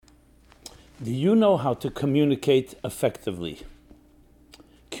Do you know how to communicate effectively?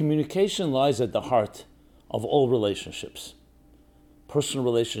 Communication lies at the heart of all relationships. Personal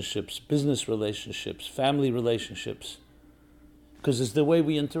relationships, business relationships, family relationships, because it's the way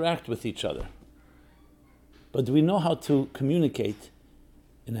we interact with each other. But do we know how to communicate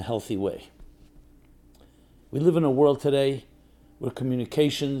in a healthy way? We live in a world today where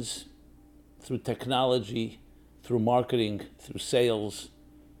communications through technology, through marketing, through sales,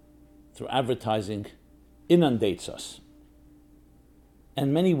 through advertising, inundates us.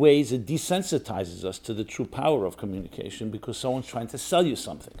 In many ways, it desensitizes us to the true power of communication because someone's trying to sell you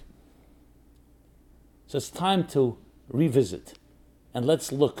something. So it's time to revisit and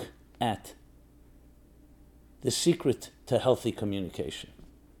let's look at the secret to healthy communication.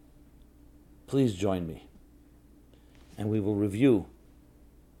 Please join me and we will review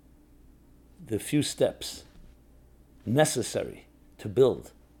the few steps necessary to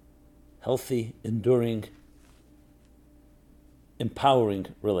build healthy, enduring, empowering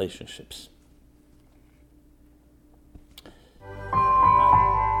relationships.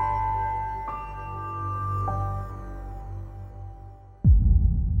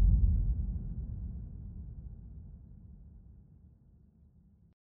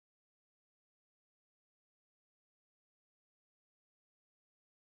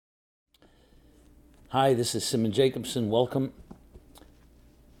 Hi, this is Simon Jacobson. Welcome.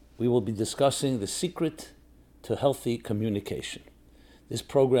 We will be discussing the secret to healthy communication. This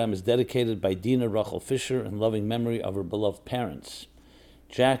program is dedicated by Dina Rachel Fisher in loving memory of her beloved parents,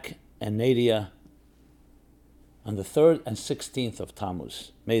 Jack and Nadia, on the 3rd and 16th of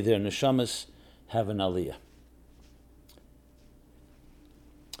Tammuz. May their neshamas have an aliyah.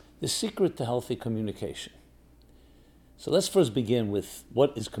 The secret to healthy communication. So let's first begin with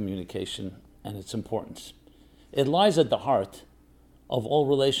what is communication and its importance. It lies at the heart of all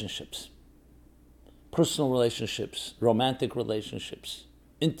relationships. Personal relationships, romantic relationships,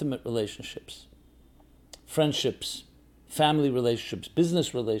 intimate relationships, friendships, family relationships,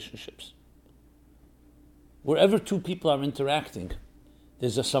 business relationships. Wherever two people are interacting,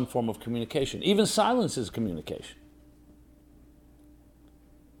 there's some form of communication. Even silence is communication.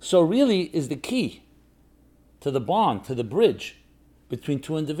 So really is the key to the bond, to the bridge between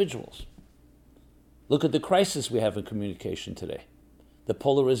two individuals. Look at the crisis we have in communication today. The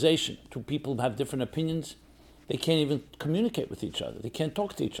polarization. Two people have different opinions. They can't even communicate with each other. They can't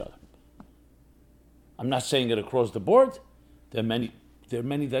talk to each other. I'm not saying it across the board. There are many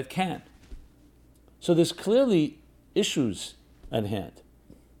that can. So there's clearly issues at hand.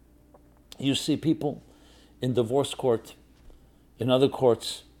 You see people in divorce court, in other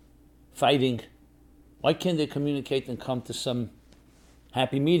courts, fighting. Why can't they communicate and come to some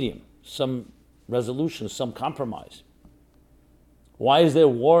happy medium, some resolution, some compromise? Why is there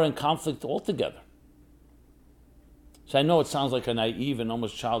war and conflict altogether? So I know it sounds like a naive and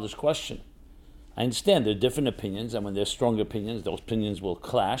almost childish question. I understand there are different opinions, and when there's strong opinions, those opinions will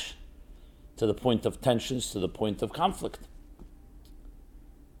clash to the point of tensions, to the point of conflict.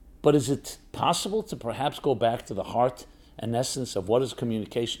 But is it possible to perhaps go back to the heart and essence of what is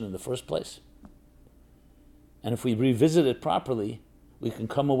communication in the first place? And if we revisit it properly, we can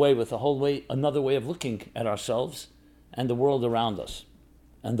come away with another way of looking at ourselves and the world around us,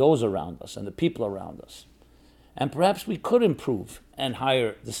 and those around us, and the people around us. And perhaps we could improve and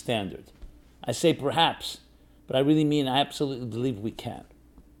higher the standard. I say perhaps, but I really mean I absolutely believe we can.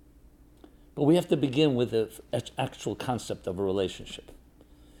 But we have to begin with the actual concept of a relationship.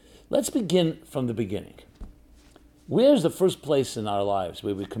 Let's begin from the beginning. Where's the first place in our lives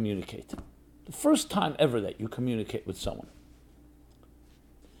where we communicate? The first time ever that you communicate with someone.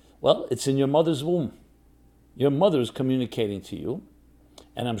 Well, it's in your mother's womb. Your mother is communicating to you,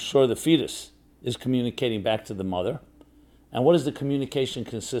 and I'm sure the fetus is communicating back to the mother. And what does the communication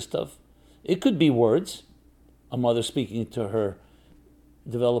consist of? It could be words, a mother speaking to her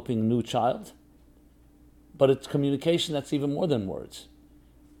developing new child, but it's communication that's even more than words.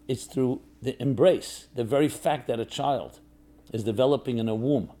 It's through the embrace, the very fact that a child is developing in a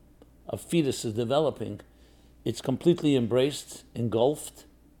womb, a fetus is developing, it's completely embraced, engulfed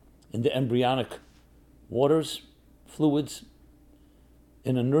in the embryonic waters, fluids,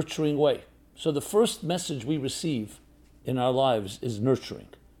 in a nurturing way. So the first message we receive in our lives is nurturing.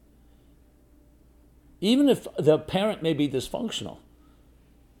 Even if the parent may be dysfunctional,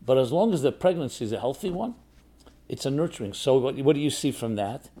 but as long as the pregnancy is a healthy one, it's a nurturing. So what do you see from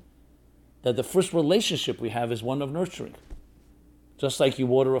that? That the first relationship we have is one of nurturing. Just like you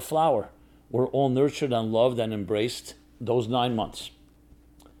water a flower, we're all nurtured and loved and embraced those 9 months.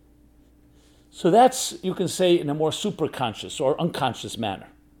 So that's, you can say, in a more superconscious or unconscious manner.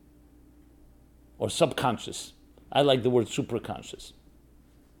 or subconscious. I like the word superconscious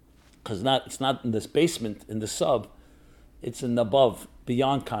because it's not in this basement, in the sub, it's in the above,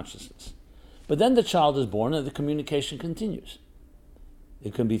 beyond consciousness. But then the child is born and the communication continues.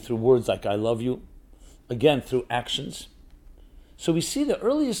 It can be through words like I love you, again, through actions. So we see the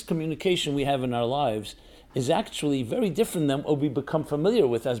earliest communication we have in our lives is actually very different than what we become familiar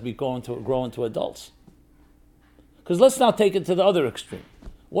with as we grow into adults. Because let's now take it to the other extreme.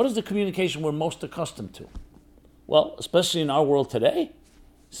 What is the communication we're most accustomed to? Well, especially in our world today,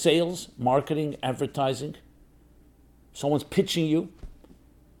 sales, marketing, advertising. Someone's pitching you,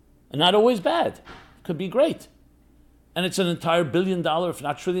 and not always bad. It could be great. And it's an entire $1 billion, if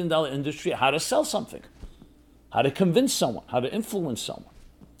not $1 trillion industry, how to sell something, how to convince someone, how to influence someone,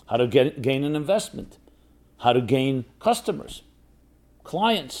 how to gain an investment, how to gain customers,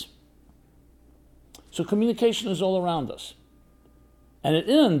 clients. So communication is all around us, and it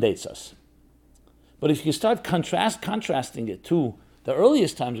inundates us. But if you start contrasting it to the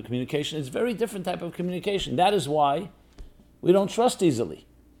earliest times of communication, it's a very different type of communication. That is why we don't trust easily,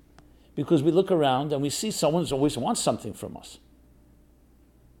 because we look around and we see someone always wants something from us.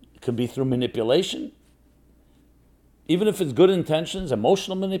 It could be through manipulation, even if it's good intentions,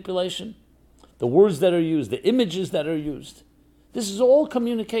 emotional manipulation, the words that are used, the images that are used. This is all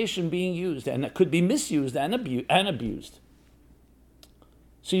communication being used, and it could be misused and abused.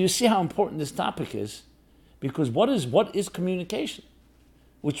 So you see how important this topic is, because what is communication?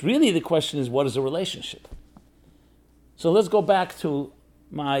 Which really the question is, what is a relationship? So let's go back to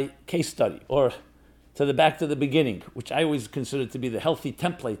my case study, or back to the beginning, which I always consider to be the healthy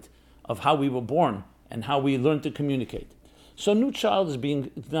template of how we were born and how we learn to communicate. So a new child has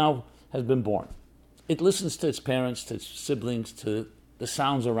been born. It listens to its parents, to its siblings, to the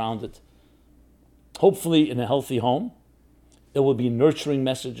sounds around it. Hopefully in a healthy home, there will be nurturing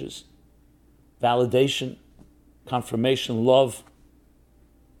messages, validation, confirmation, love.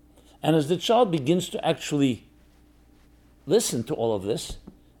 And as the child begins to actually listen to all of this,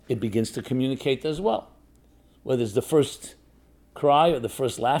 it begins to communicate as well. Whether it's the first cry or the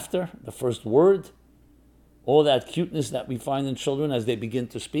first laughter, the first word, all that cuteness that we find in children as they begin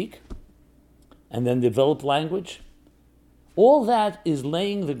to speak and then develop language. All that is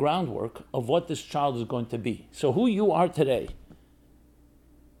laying the groundwork of what this child is going to be. So who you are today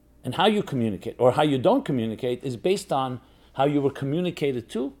and how you communicate or how you don't communicate is based on how you were communicated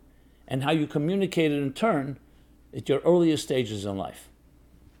to and how you communicated in turn at your earliest stages in life.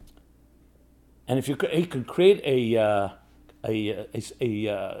 And if you could create a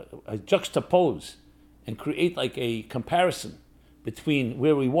juxtapose and create like a comparison between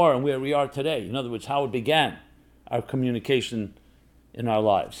where we were and where we are today, in other words, how it began, our communication in our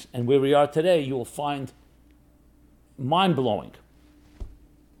lives, and where we are today, you will find mind-blowing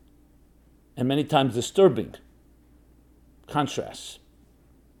and many times disturbing contrasts.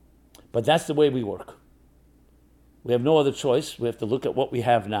 But that's the way we work. We have no other choice. We have to look at what we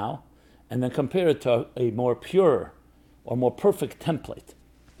have now and then compare it to a more pure or more perfect template.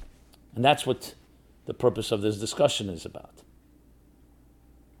 And that's what the purpose of this discussion is about.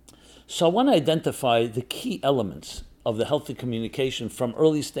 So I want to identify the key elements of the healthy communication from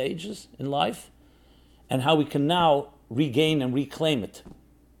early stages in life and how we can now regain and reclaim it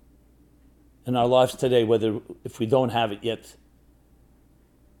in our lives today, if we don't have it yet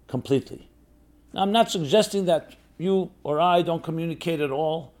completely. Now, I'm not suggesting that you or I don't communicate at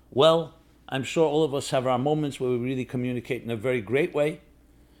all well. I'm sure all of us have our moments where we really communicate in a very great way.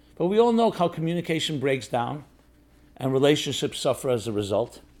 But we all know how communication breaks down and relationships suffer as a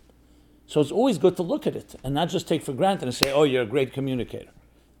result. So it's always good to look at it and not just take for granted and say, oh, you're a great communicator.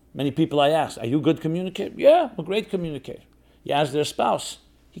 Many people I ask, are you a good communicator? Yeah, I'm a great communicator. You ask their spouse,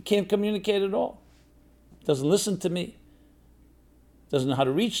 he can't communicate at all. Doesn't listen to me. Doesn't know how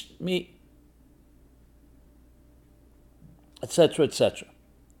to reach me, etc., etc.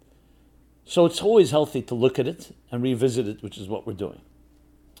 So it's always healthy to look at it and revisit it, which is what we're doing.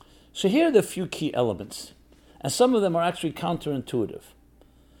 So here are the few key elements, and some of them are actually counterintuitive.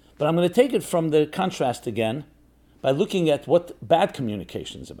 But I'm going to take it from the contrast again by looking at what bad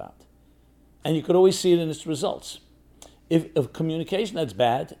communication is about. And you could always see it in its results. If communication that's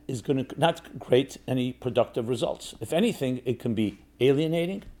bad is going to not create any productive results. If anything, it can be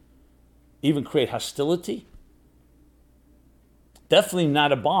alienating, even create hostility. Definitely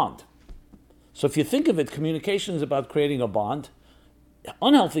not a bond. So if you think of it, communication is about creating a bond.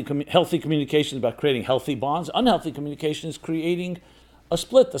 Healthy communication is about creating healthy bonds. Unhealthy communication is creating a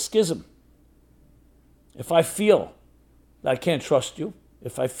split, a schism. If I feel that I can't trust you,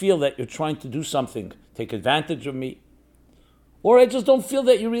 if I feel that you're trying to do something, take advantage of me, or I just don't feel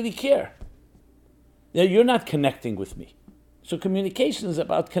that you really care, Now, you're not connecting with me. So communication is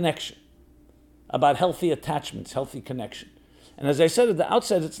about connection, about healthy attachments, healthy connection. And as I said at the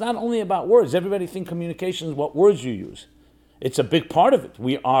outset, it's not only about words. Everybody thinks communication is what words you use. It's a big part of it.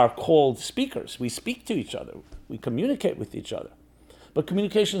 We are called speakers. We speak to each other. We communicate with each other. But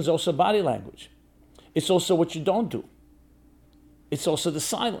communication is also body language. It's also what you don't do. It's also the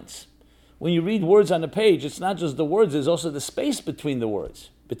silence. When you read words on a page, it's not just the words, there's also the space between the words,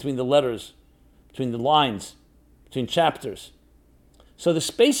 between the letters, between the lines, between chapters. So the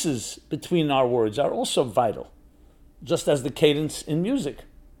spaces between our words are also vital, just as the cadence in music.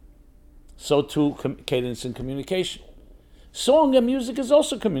 So too cadence in communication. Song and music is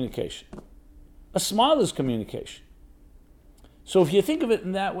also communication. A smile is communication. So if you think of it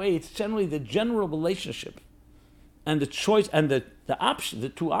in that way, it's generally the general relationship and the choice and the option, the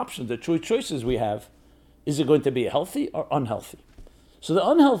two options, the two choices we have. Is it going to be healthy or unhealthy? So the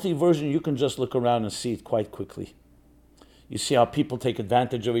unhealthy version, you can just look around and see it quite quickly. You see how people take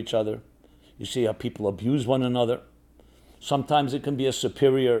advantage of each other. You see how people abuse one another. Sometimes it can be a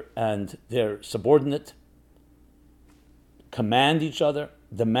superior and their subordinate. Command each other,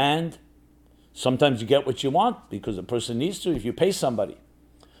 demand. Sometimes you get what you want because the person needs to if you pay somebody.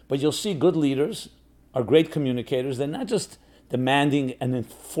 But you'll see good leaders are great communicators. They're not just demanding and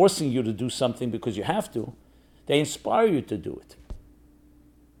enforcing you to do something because you have to. They inspire you to do it.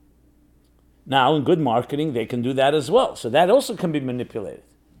 Now, in good marketing, they can do that as well. So that also can be manipulated.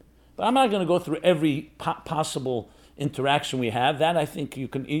 But I'm not going to go through every possible interaction we have. That I think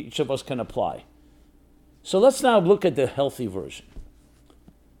each of us can apply. So let's now look at the healthy version.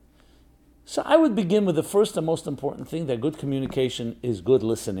 So I would begin with the first and most important thing, that good communication is good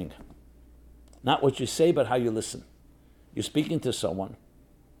listening. Not what you say, but how you listen. You're speaking to someone,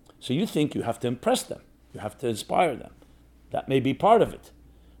 so you think you have to impress them. You have to inspire them. That may be part of it.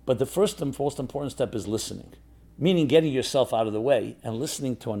 But the first and most important step is listening, meaning getting yourself out of the way and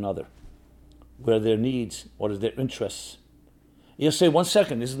listening to another. What are their needs? What are their interests? You'll say, 1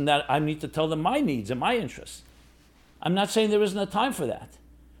 second, isn't that I need to tell them my needs and my interests? I'm not saying there isn't a time for that.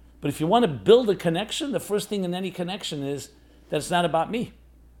 But if you want to build a connection, the first thing in any connection is that it's not about me.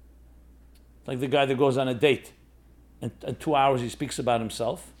 Like the guy that goes on a date, and in 2 hours he speaks about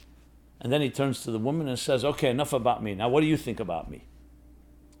himself, and then he turns to the woman and says, okay, enough about me. Now what do you think about me?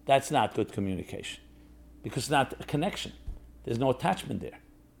 That's not good communication, because it's not a connection. There's no attachment there.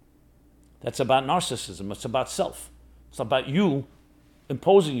 That's about narcissism. It's about self. It's about you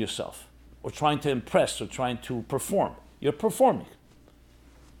imposing yourself or trying to impress or trying to perform. You're performing.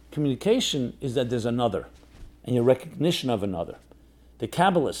 Communication is that there's another and your recognition of another. The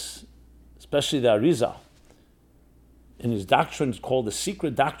Kabbalists, especially the Arizal, in his doctrine is called the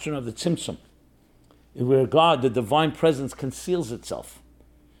secret doctrine of the Tzimtzum, where God, the divine presence, conceals itself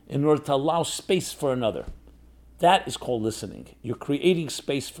in order to allow space for another. That is called listening. You're creating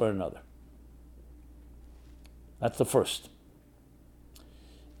space for another. That's the first.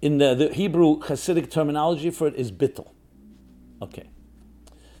 In the Hebrew Hasidic terminology for it is bittul. Okay.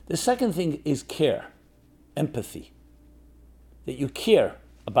 The second thing is care, empathy. That you care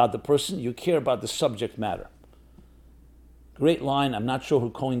about the person, you care about the subject matter. Great line, I'm not sure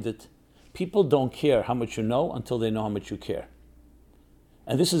who coined it. People don't care how much you know until they know how much you care.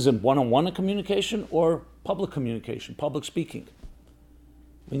 And this is in one-on-one communication or public communication, public speaking.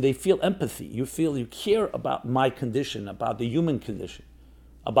 When they feel empathy, you feel you care about my condition, about the human condition,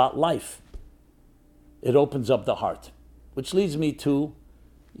 about life. It opens up the heart, which leads me to,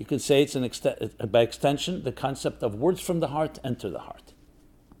 you could say it's by extension, the concept of words from the heart enter the heart.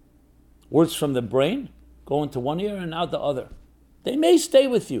 Words from the brain go into one ear and out the other. They may stay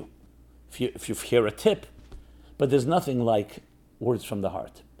with you if you hear a tip, but there's nothing like words from the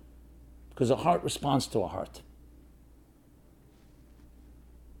heart, because a heart responds to a heart.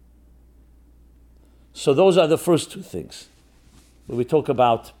 So those are the first two things. When we talk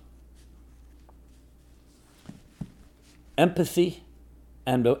about empathy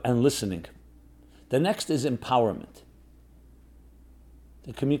and listening. The next is empowerment.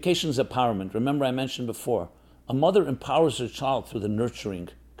 The communication is empowerment. Remember I mentioned before, a mother empowers her child through the nurturing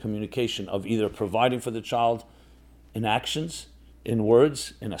communication of either providing for the child in actions, in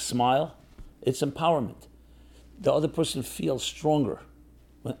words, in a smile. It's empowerment. The other person feels stronger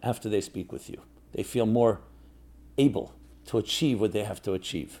after they speak with you. They feel more able to achieve what they have to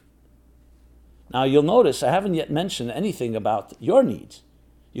achieve. Now you'll notice I haven't yet mentioned anything about your needs.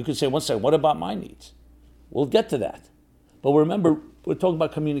 You could say, 1 second, what about my needs? We'll get to that. But remember, we're talking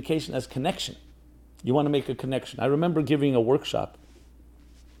about communication as connection. You want to make a connection. I remember giving a workshop,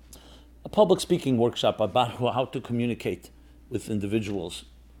 a public speaking workshop about how to communicate with individuals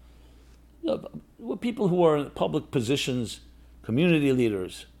were people who are in public positions, community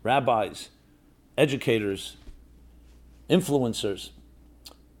leaders, rabbis, educators, influencers.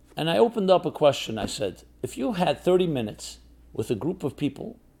 And I opened up a question. I said, if you had 30 minutes with a group of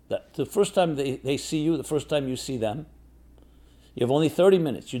people that the first time they see you, the first time you see them, you have only 30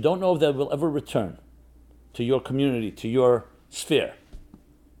 minutes. You don't know if they will ever return to your community, to your sphere.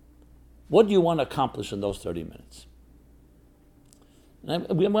 What do you want to accomplish in those 30 minutes? And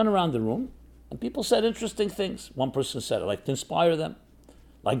we went around the room, and people said interesting things. One person said, I'd like to inspire them,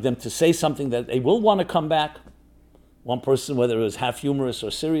 like them to say something that they will want to come back. One person, whether it was half humorous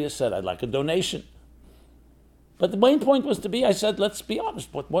or serious, said, I'd like a donation. But the main point was to be, I said, let's be honest,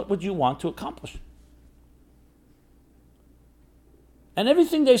 what would you want to accomplish? And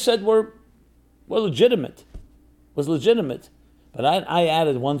everything they said was legitimate. But I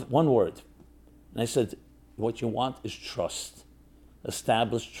added one word. And I said, what you want is trust.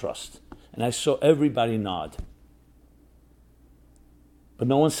 Establish trust. And I saw everybody nod. But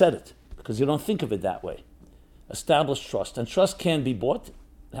no one said it, because you don't think of it that way. Establish trust. And trust can be bought.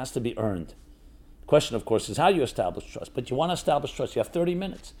 It has to be earned. The question, of course, is how you establish trust. But you want to establish trust. You have 30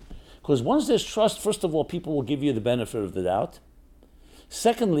 minutes. Because once there's trust, first of all, people will give you the benefit of the doubt.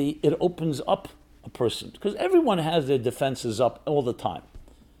 Secondly, it opens up a person. Because everyone has their defenses up all the time.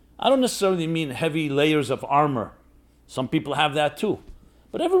 I don't necessarily mean heavy layers of armor. Some people have that too.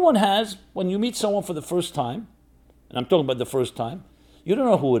 But everyone has, when you meet someone for the first time, and I'm talking about the first time, you don't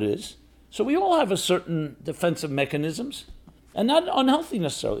know who it is. So we all have a certain defensive mechanisms, and not unhealthy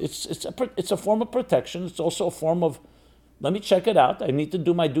necessarily. It's a form of protection. It's also a form of, let me check it out. I need to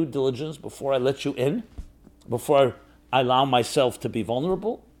do my due diligence before I let you in, before I allow myself to be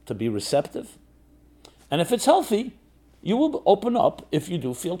vulnerable, to be receptive. And if it's healthy, you will open up if you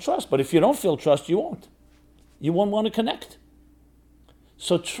do feel trust. But if you don't feel trust, you won't. You won't want to connect.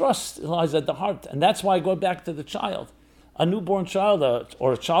 So trust lies at the heart. And that's why I go back to the child. A newborn child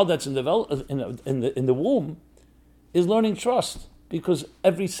or a child that's in the womb is learning trust, because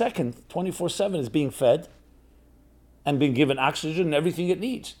every second, 24/7, is being fed and being given oxygen and everything it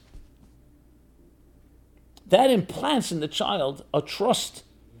needs. That implants in the child a trust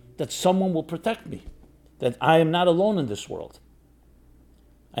that someone will protect me, that I am not alone in this world.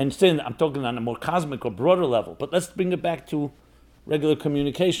 I understand I'm talking on a more cosmic or broader level, but let's bring it back to regular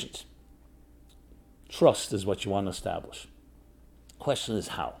communications. Trust is what you want to establish. Question is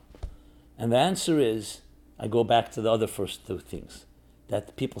how? And the answer is, I go back to the other first two things,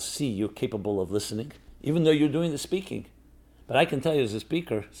 that people see you're capable of listening, even though you're doing the speaking. But I can tell you as a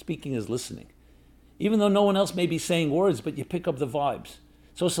speaker, speaking is listening. Even though no one else may be saying words, but you pick up the vibes.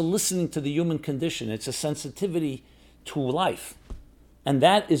 So it's a listening to the human condition. It's a sensitivity to life. And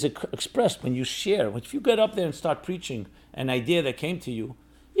that is expressed when you share. If you get up there and start preaching an idea that came to you,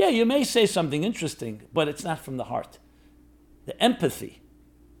 yeah, you may say something interesting, but it's not from the heart. The empathy,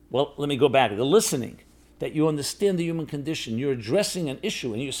 well, let me go back. The listening, that you understand the human condition. You're addressing an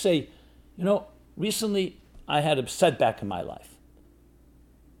issue and you say, recently I had a setback in my life.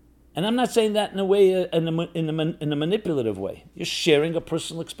 And I'm not saying that in a way, in a manipulative way. You're sharing a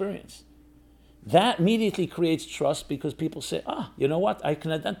personal experience. That immediately creates trust, because people say, you know what? I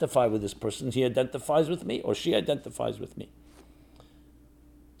can identify with this person. He identifies with me, or she identifies with me.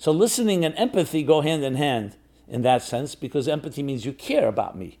 So listening and empathy go hand in hand in that sense, because empathy means you care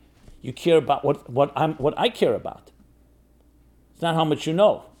about me. You care about what I care about. It's not how much you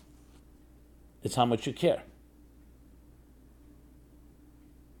know. It's how much you care.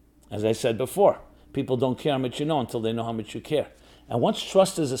 As I said before, people don't care how much you know until they know how much you care. And once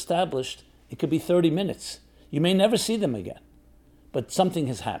trust is established, it could be 30 minutes. You may never see them again, but something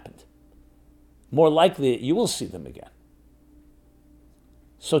has happened. More likely, you will see them again.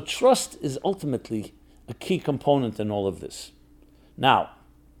 So trust is ultimately a key component in all of this. Now,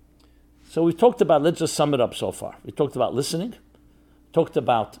 so we've talked about, let's just sum it up so far. We talked about listening, talked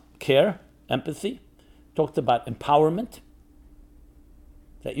about care, empathy, talked about empowerment,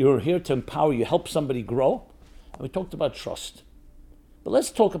 that you're here to empower, you help somebody grow, and we talked about trust. But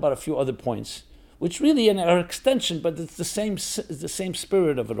let's talk about a few other points, which really are an extension, but it's the same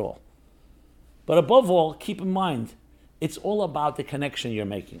spirit of it all. But above all, keep in mind, it's all about the connection you're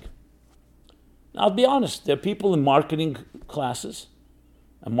making. Now, I'll be honest, there are people in marketing classes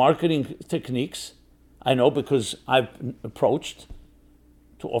and marketing techniques, I know because I've approached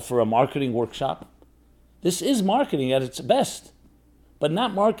to offer a marketing workshop. This is marketing at its best, but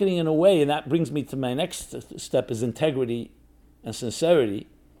not marketing in a way, and that brings me to my next step, is integrity and sincerity,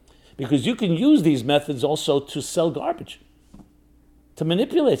 because you can use these methods also to sell garbage, to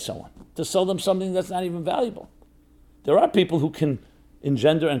manipulate someone, to sell them something that's not even valuable. There are people who can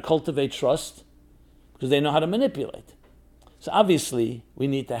engender and cultivate trust because they know how to manipulate. So obviously, we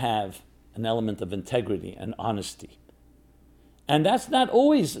need to have an element of integrity and honesty. And that's not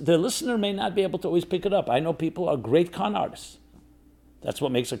always, the listener may not be able to always pick it up. I know people are great con artists. That's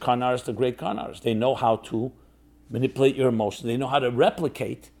what makes a con artist a great con artist. They know how to manipulate your emotions. They know how to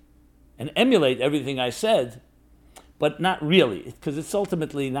replicate and emulate everything I said, but not really, because it's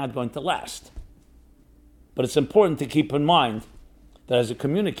ultimately not going to last. But it's important to keep in mind that as a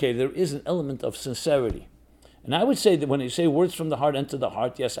communicator, there is an element of sincerity. And I would say that when you say words from the heart enter the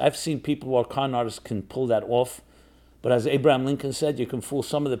heart, yes, I've seen people who are con artists can pull that off. But as Abraham Lincoln said, you can fool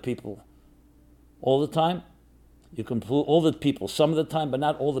some of the people all the time. You can fool all the people some of the time, but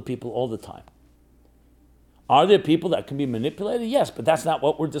not all the people all the time. Are there people that can be manipulated? Yes, but that's not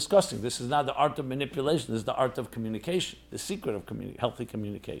what we're discussing. This is not the art of manipulation. This is the art of communication, the secret of healthy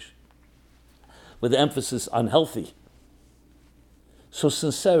communication, with the emphasis on healthy. So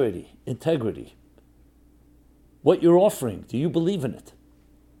sincerity, integrity, what you're offering, do you believe in it?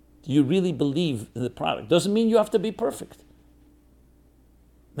 Do you really believe in the product? Doesn't mean you have to be perfect.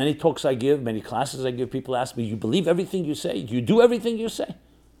 Many talks I give, many classes I give, people ask me, you believe everything you say? Do you do everything you say?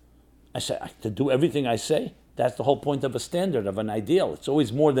 I say, to do everything I say? That's the whole point of a standard, of an ideal. It's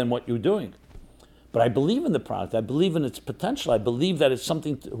always more than what you're doing. But I believe in the product. I believe in its potential. I believe that it's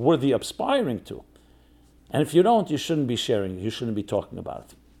something worthy of aspiring to. And if you don't, you shouldn't be sharing it. You shouldn't be talking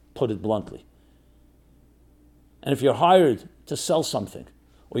about it, put it bluntly. And if you're hired to sell something,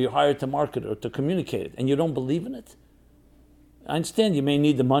 or you're hired to market or to communicate it, and you don't believe in it, I understand you may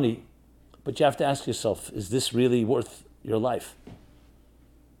need the money, but you have to ask yourself, is this really worth your life?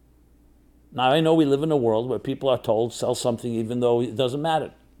 Now, I know we live in a world where people are told, sell something even though it doesn't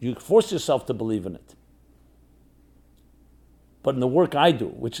matter. You force yourself to believe in it. But in the work I do,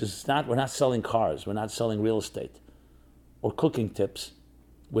 which is we're not selling cars, we're not selling real estate or cooking tips,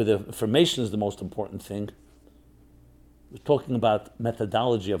 where the information is the most important thing, we're talking about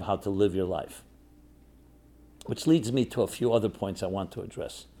methodology of how to live your life. Which leads me to a few other points I want to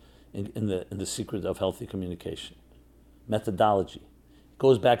address in the secret of healthy communication. Methodology. It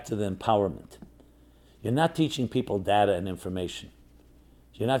goes back to the empowerment. You're not teaching people data and information.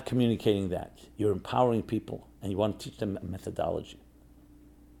 You're not communicating that. You're empowering people, and you want to teach them methodology.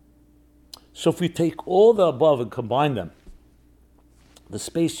 So if we take all the above and combine them, the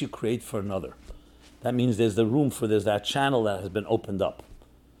space you create for another, that means there's that channel that has been opened up,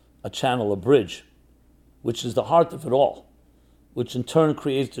 a channel, a bridge, which is the heart of it all, which in turn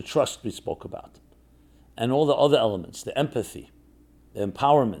creates the trust we spoke about, and all the other elements, the empathy, the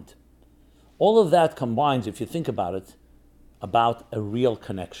empowerment. All of that combines, if you think about it, about a real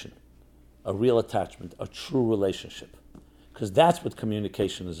connection, a real attachment, a true relationship, because that's what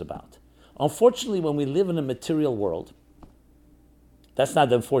communication is about. Unfortunately, when we live in a material world, that's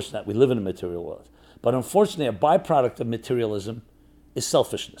not unfortunate that we live in a material world, but unfortunately, a byproduct of materialism is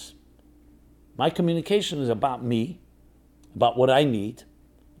selfishness. My communication is about me, about what I need,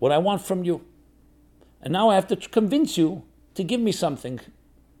 what I want from you. And now I have to convince you to give me something,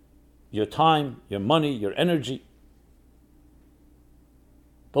 your time, your money, your energy.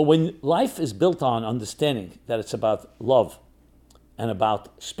 But when life is built on understanding that it's about love and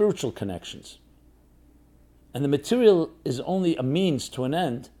about spiritual connections, and the material is only a means to an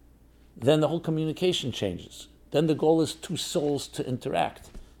end, then the whole communication changes. Then the goal is two souls to interact,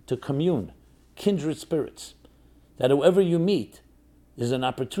 to commune, kindred spirits. That whoever you meet is an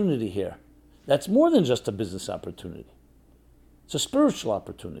opportunity here. That's more than just a business opportunity. It's a spiritual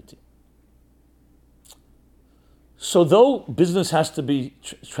opportunity. So though business has to be,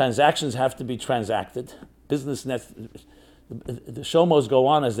 transactions have to be transacted, the show must go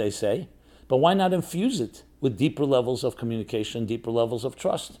on, as they say, but why not infuse it with deeper levels of communication, deeper levels of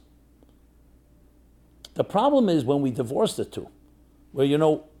trust? The problem is when we divorce the two, where,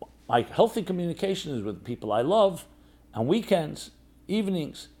 my healthy communication is with people I love, on weekends,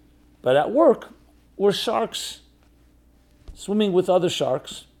 evenings, but at work, we're sharks swimming with other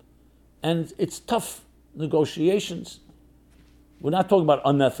sharks, and it's tough negotiations. We're not talking about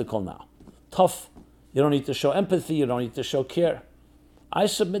unethical now. Tough. You don't need to show empathy. You don't need to show care. I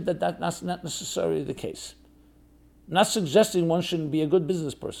submit that that's not necessarily the case. I'm not suggesting one shouldn't be a good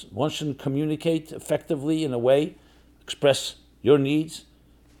business person. One shouldn't communicate effectively in a way, express your needs.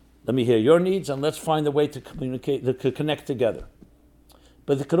 Let me hear your needs, and let's find a way to communicate, to connect together.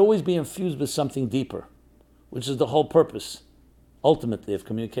 But it could always be infused with something deeper, which is the whole purpose, ultimately, of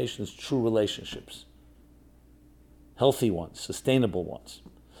communication is true relationships. Healthy ones, sustainable ones.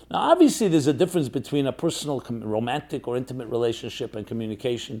 Now, obviously, there's a difference between a personal, romantic or intimate relationship and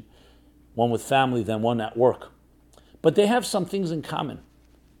communication, one with family than one at work. But they have some things in common.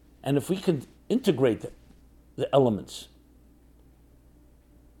 And if we could integrate the elements.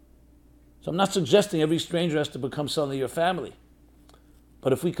 So I'm not suggesting every stranger has to become suddenly your family.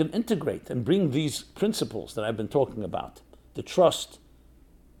 But if we can integrate and bring these principles that I've been talking about, the trust,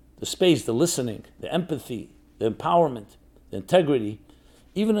 the space, the listening, the empathy, the empowerment, the integrity,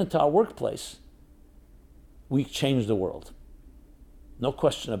 even into our workplace, we change the world. No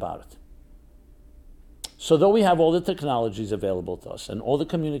question about it. So though we have all the technologies available to us and all the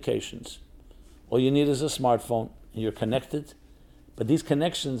communications, all you need is a smartphone and you're connected, but these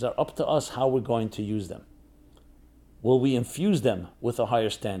connections are up to us how we're going to use them. Will we infuse them with a higher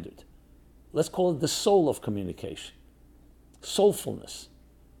standard? Let's call it the soul of communication, soulfulness.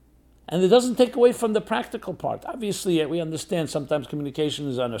 And it doesn't take away from the practical part. Obviously, we understand sometimes communication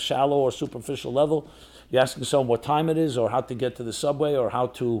is on a shallow or superficial level. You're asking someone what time it is, or how to get to the subway, or how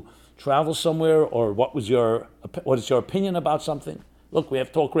to travel somewhere, or what is your opinion about something. Look, we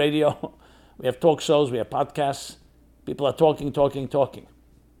have talk radio, we have talk shows, we have podcasts. People are talking.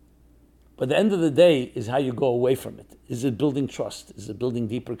 But the end of the day is how you go away from it. Is it building trust? Is it building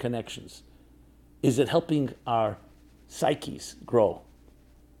deeper connections? Is it helping our psyches grow?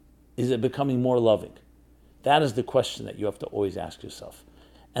 Is it becoming more loving? That is the question that you have to always ask yourself.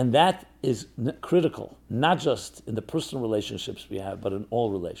 And that is critical, not just in the personal relationships we have, but in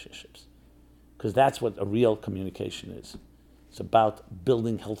all relationships. Because that's what a real communication is. It's about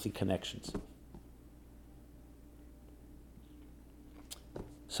building healthy connections.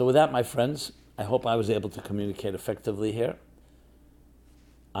 So with that, my friends, I hope I was able to communicate effectively here.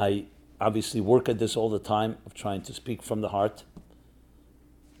 I obviously work at this all the time, of trying to speak from the heart.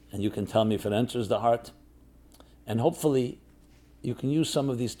 And you can tell me if it enters the heart. And hopefully, you can use some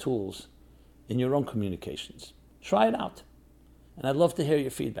of these tools in your own communications. Try it out. And I'd love to hear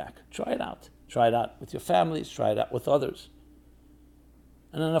your feedback. Try it out. Try it out with your families. Try it out with others.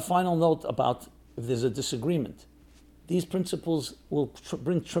 And on a final note about if there's a disagreement, these principles will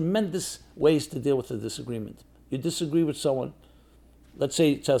bring tremendous ways to deal with the disagreement. You disagree with someone. Let's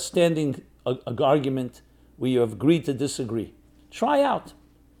say it's a standing argument where you have agreed to disagree. Try out.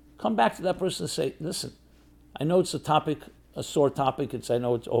 Come back to that person and say, listen, I know it's a sore topic. I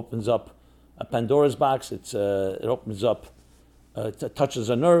know it opens up a Pandora's box. It opens up, it touches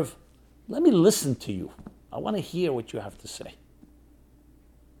a nerve. Let me listen to you. I want to hear what you have to say.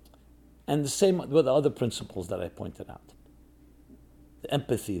 And the same with the other principles that I pointed out. The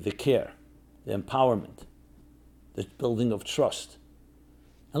empathy, the care, the empowerment, the building of trust.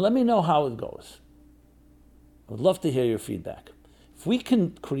 And let me know how it goes. I would love to hear your feedback. If we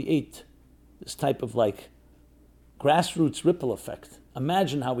can create this type of grassroots ripple effect,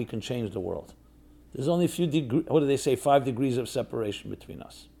 imagine how we can change the world. There's only a few 5 degrees of separation between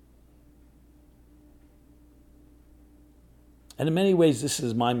us. And in many ways, this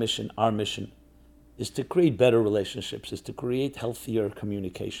is my mission, our mission, is to create better relationships, is to create healthier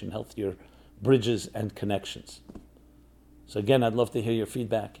communication, healthier bridges and connections. So again, I'd love to hear your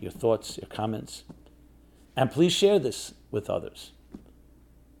feedback, your thoughts, your comments. And please share this with others.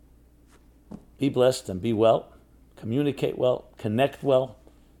 Be blessed and be well. Communicate well, connect well.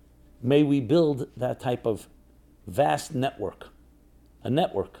 May we build that type of vast network, a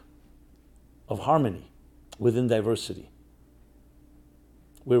network of harmony within diversity,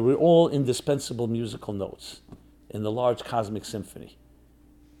 where we're all indispensable musical notes in the large cosmic symphony.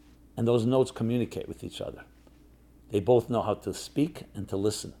 And those notes communicate with each other. They both know how to speak and to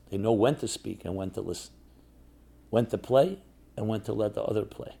listen. They know when to speak and when to listen, when to play and when to let the other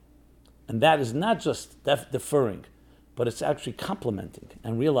play. And that is not just deferring, but it's actually complementing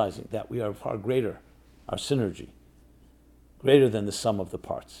and realizing that we are far greater, our synergy, greater than the sum of the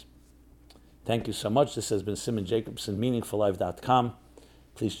parts. Thank you so much. This has been Simon Jacobson, meaningfullife.com.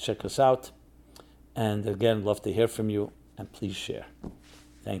 Please check us out. And again, love to hear from you, and please share.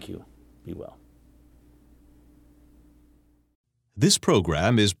 Thank you. Be well. This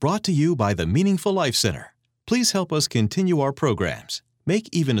program is brought to you by the Meaningful Life Center. Please help us continue our programs. Make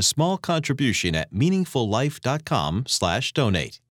even a small contribution at meaningfullife.com/donate.